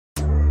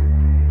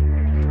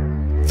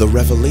the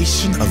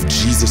revelation of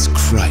Jesus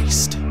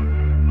Christ,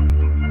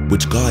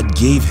 which God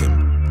gave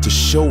him to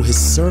show his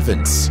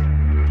servants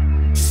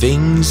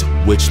things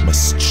which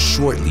must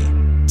shortly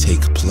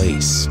take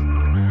place.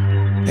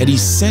 And he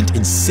sent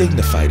and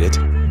signified it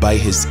by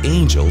his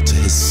angel to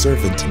his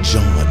servant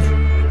John,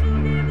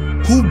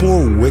 who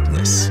bore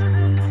witness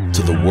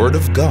to the word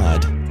of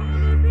God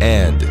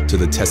and to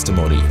the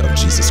testimony of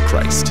Jesus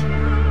Christ.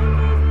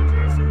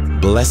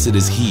 Blessed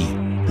is he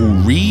who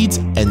reads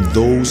and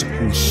those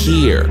who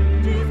hear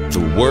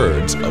the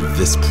words of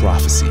this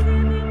prophecy,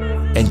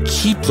 and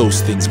keep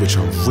those things which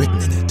are written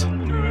in it,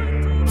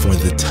 for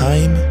the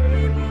time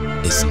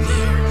is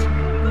near.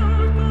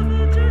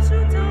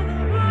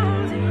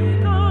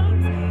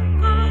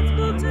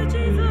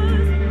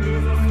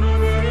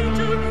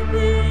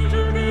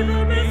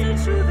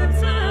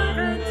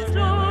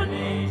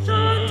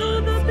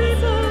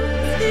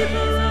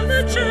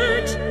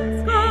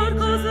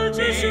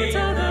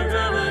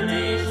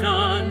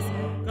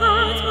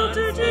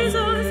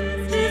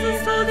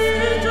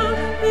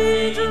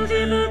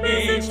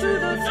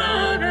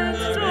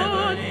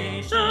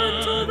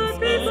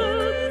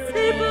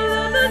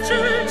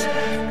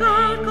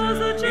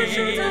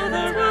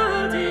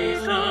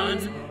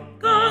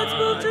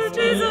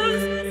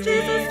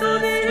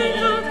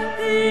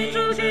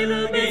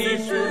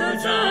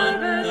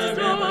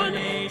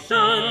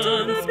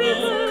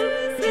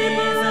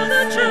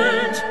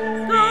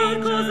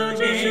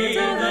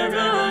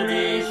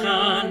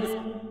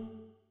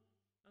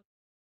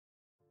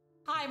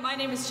 Hi, my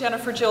name is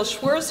Jennifer Jill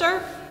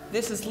Schwerzer.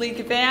 This is Lee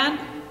Gavan.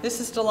 This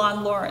is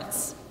Delon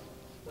Lawrence.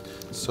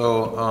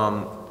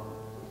 So,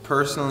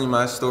 personally,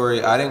 my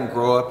story, I didn't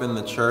grow up in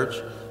the church.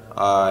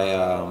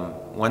 I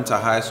went to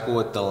high school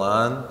with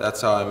Delon.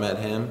 That's how I met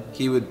him.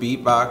 He would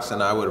beatbox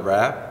and I would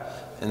rap.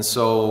 And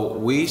so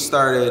we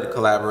started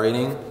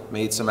collaborating,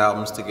 made some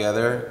albums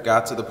together,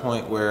 got to the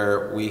point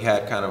where we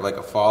had kind of like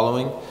a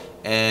following.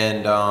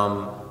 And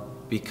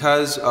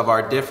because of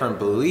our different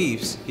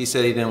beliefs, he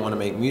said he didn't want to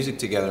make music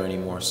together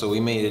anymore. So we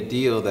made a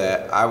deal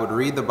that I would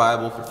read the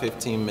Bible for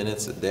 15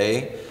 minutes a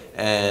day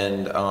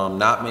and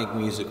not make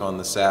music on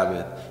the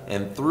Sabbath.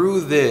 And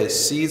through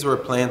this, seeds were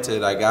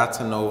planted. I got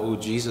to know who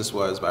Jesus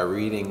was by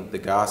reading the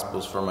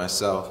Gospels for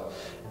myself.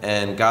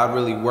 And God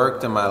really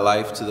worked in my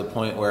life to the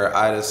point where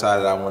I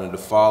decided I wanted to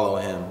follow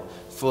him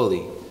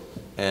fully.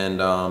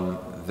 And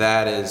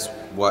that is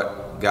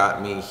what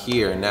got me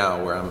here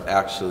now, where I'm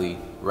actually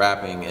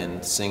rapping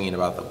and singing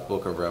about the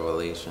book of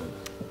Revelation.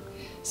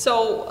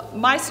 So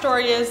my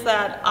story is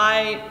that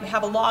I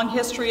have a long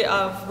history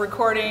of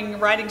recording,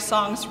 writing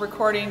songs,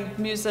 recording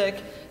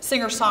music,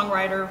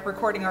 singer-songwriter,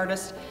 recording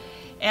artist.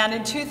 And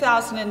in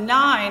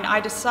 2009,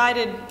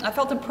 I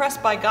felt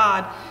impressed by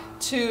God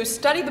to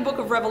study the book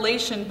of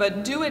Revelation,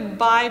 but do it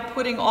by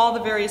putting all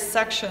the various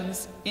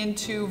sections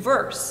into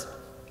verse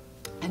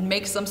and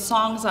make some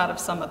songs out of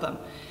some of them.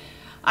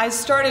 I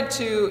started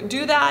to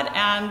do that,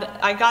 and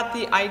I got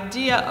the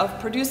idea of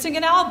producing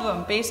an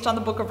album based on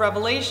the book of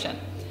Revelation.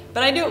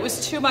 But I knew it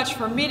was too much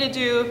for me to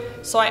do,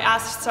 so I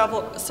asked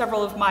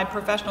several of my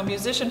professional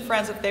musician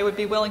friends if they would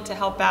be willing to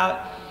help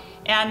out,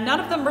 and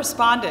none of them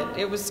responded.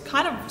 It was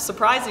kind of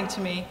surprising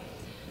to me.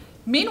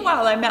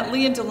 Meanwhile, I met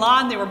Lee and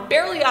Delon. They were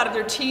barely out of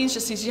their teens,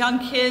 just these young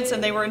kids,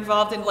 and they were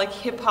involved in like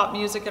hip-hop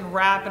music and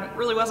rap, and it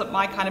really wasn't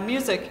my kind of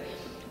music.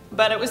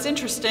 But it was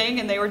interesting,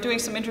 and they were doing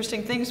some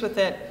interesting things with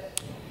it.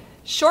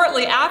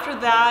 Shortly after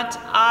that,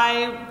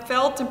 I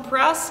felt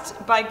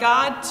impressed by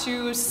God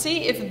to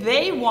see if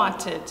they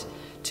wanted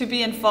to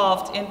be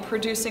involved in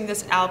producing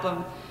this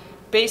album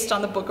based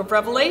on the book of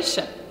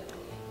Revelation.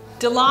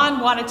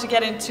 Delon wanted to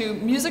get into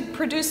music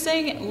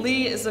producing.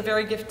 Lee is a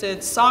very gifted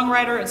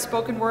songwriter and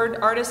spoken word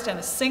artist and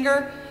a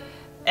singer.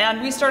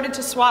 And we started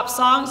to swap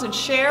songs and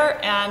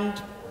share,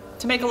 and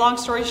to make a long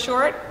story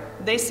short,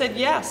 they said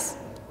yes.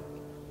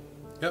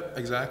 Yep,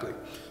 exactly.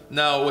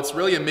 Now, what's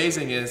really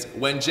amazing is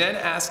when Jen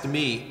asked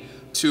me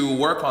to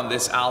work on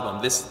this album,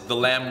 The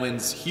Lamb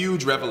Wins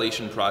huge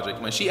Revelation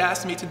project, when she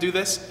asked me to do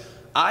this,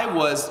 I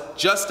was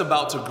just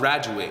about to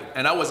graduate,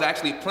 and I was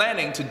actually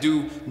planning to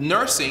do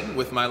nursing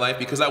with my life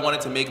because I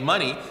wanted to make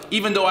money,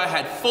 even though I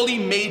had fully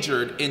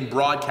majored in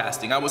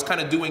broadcasting. I was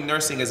kind of doing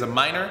nursing as a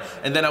minor,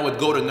 and then I would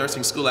go to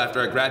nursing school after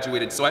I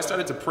graduated. So I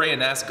started to pray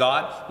and ask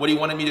God what he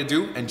wanted me to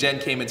do, and Jen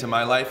came into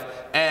my life,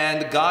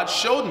 and God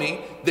showed me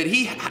that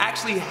he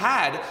actually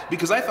had,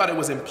 because I thought it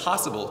was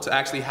impossible to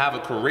actually have a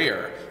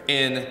career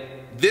in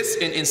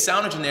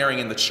sound engineering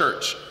in the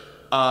church.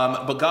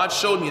 But God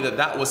showed me that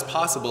that was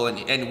possible,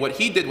 and what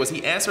he did was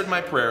he answered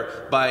my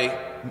prayer by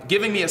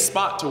giving me a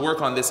spot to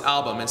work on this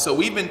album. And so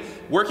we've been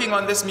working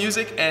on this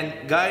music,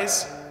 and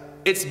guys,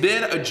 it's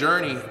been a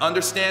journey.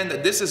 Understand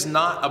that this is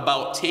not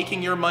about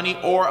taking your money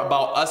or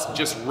about us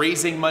just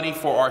raising money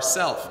for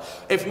ourselves.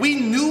 If we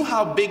knew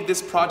how big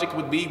this project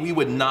would be, we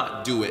would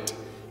not do it.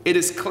 It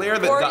is clear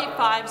that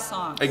 45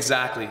 songs.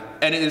 Exactly.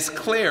 And it is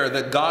clear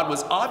that God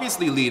was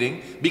obviously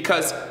leading,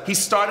 because he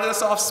started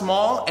us off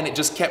small and it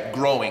just kept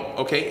growing,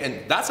 okay?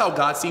 And that's how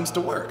God seems to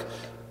work.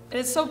 And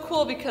it's so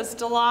cool because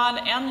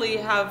Delon and Lee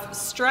have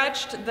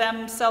stretched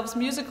themselves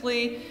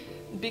musically,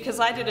 because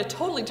I did a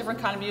totally different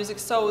kind of music.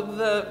 So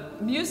the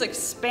music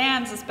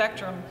spans the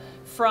spectrum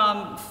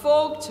from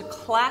folk to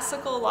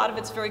classical. A lot of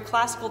it's very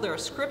classical. There are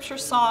scripture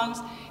songs,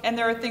 and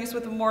there are things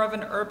with more of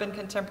an urban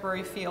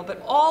contemporary feel.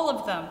 But all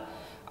of them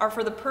are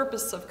for the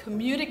purpose of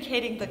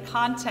communicating the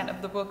content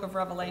of the book of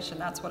Revelation.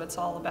 That's what it's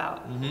all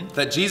about.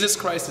 That Jesus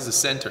Christ is the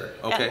center,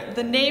 okay? And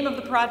the name of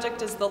the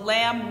project is The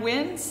Lamb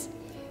Wins.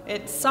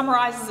 It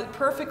summarizes it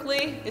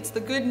perfectly. It's the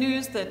good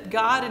news that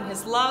God and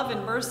his love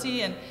and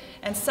mercy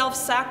and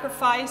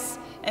self-sacrifice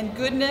and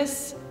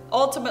goodness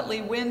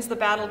ultimately wins the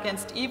battle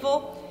against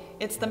evil.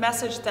 It's the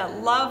message that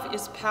love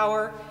is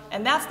power,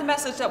 and that's the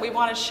message that we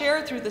want to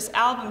share through this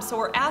album. So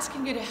we're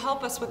asking you to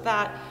help us with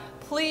that.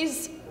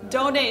 Please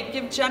donate,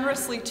 give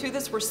generously to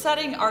this. We're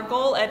setting our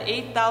goal at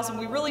 8,000.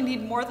 We really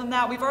need more than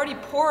that. We've already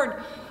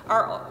poured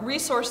our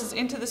resources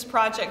into this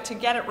project to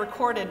get it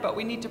recorded, but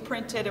we need to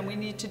print it and we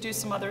need to do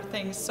some other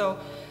things. So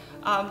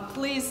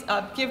please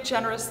give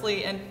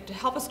generously and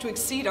help us to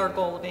exceed our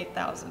goal of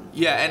 8,000.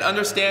 Yeah, and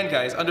understand,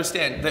 guys,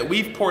 understand that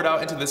we've poured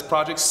out into this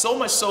project so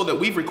much so that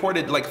we've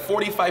recorded like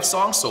 45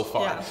 songs so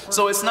far. Yeah,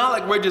 so it's not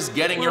like we're just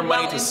getting your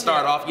money well to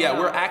start into it. off. Yeah,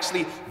 we're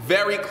actually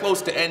very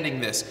close to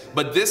ending this.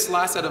 But this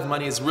last set of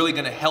money is really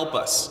going to help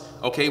us,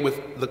 okay,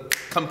 with the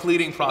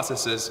completing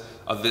processes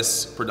of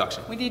this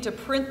production. We need to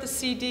print the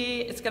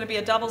CD. It's going to be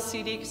a double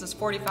CD because it's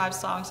 45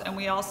 songs, and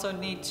we also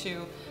need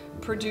to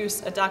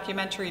produce a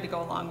documentary to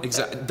go along with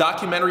it.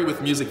 Documentary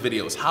with music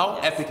videos. How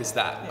Yes. epic is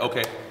that? Yeah.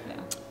 Okay. Yeah.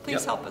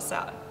 Please help us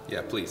out.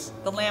 Yeah, please.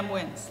 The Lamb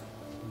wins.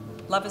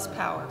 Love is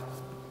power.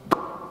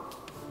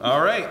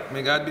 All right.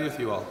 May God be with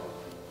you all.